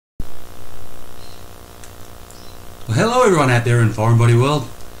Well, hello everyone out there in Foreign Body World.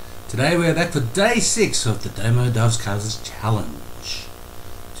 Today we're back for day 6 of the Damo Doves Covers Challenge.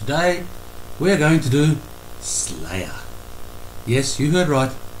 Today we're going to do Slayer. Yes, you heard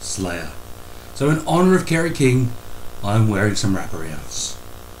right, Slayer. So in honour of Kerry King, I'm wearing some wraparounds.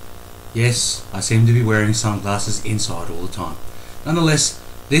 Yes, I seem to be wearing sunglasses inside all the time. Nonetheless,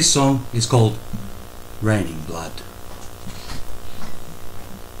 this song is called Raining Blood.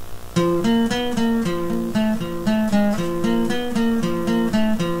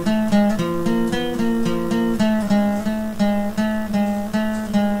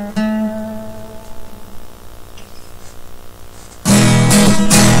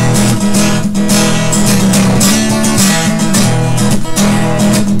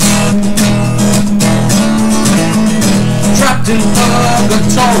 In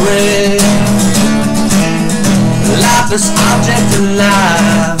purgatory, lifeless object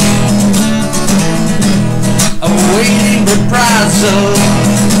alive, awaiting reprisal.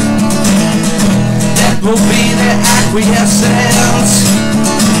 Death will be their acquiescence.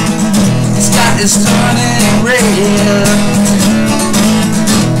 The sky is turning red.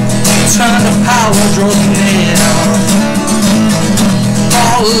 Turn of power draws near.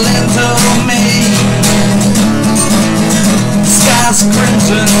 Fall into me. Sky's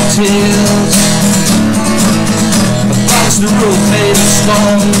crimson tears across the roof made of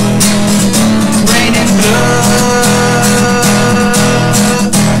stone, raining blood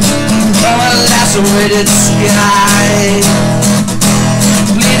from a lacerated sky,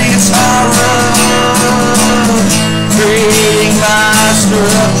 bleeding its horror, creating my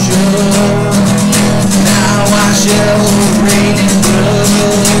structure. Now I shall rain in blood.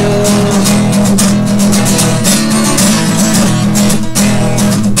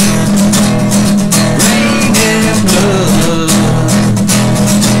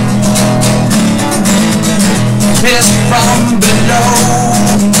 Pissed from below,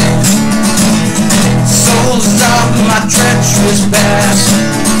 souls of my treacherous past,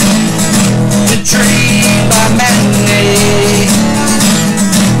 betrayed by many.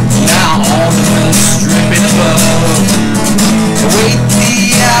 Now ornaments dripping above await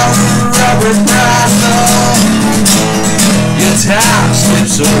the hour of reprisal. Your time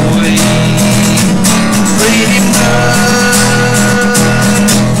slips away, bleeding blood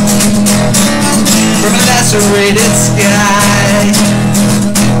from a lacerated sky,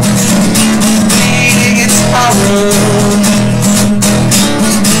 bleeding its horror,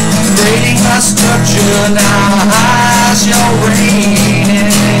 creating my structure. Now I shall reign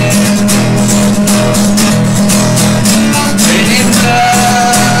in raining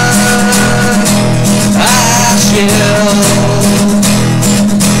blood. I shall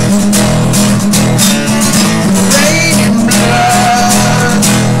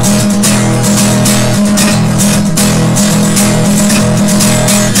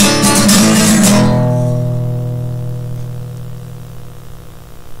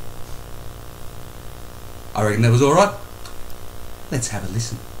I reckon that was alright. Let's have a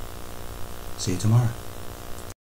listen. See you tomorrow.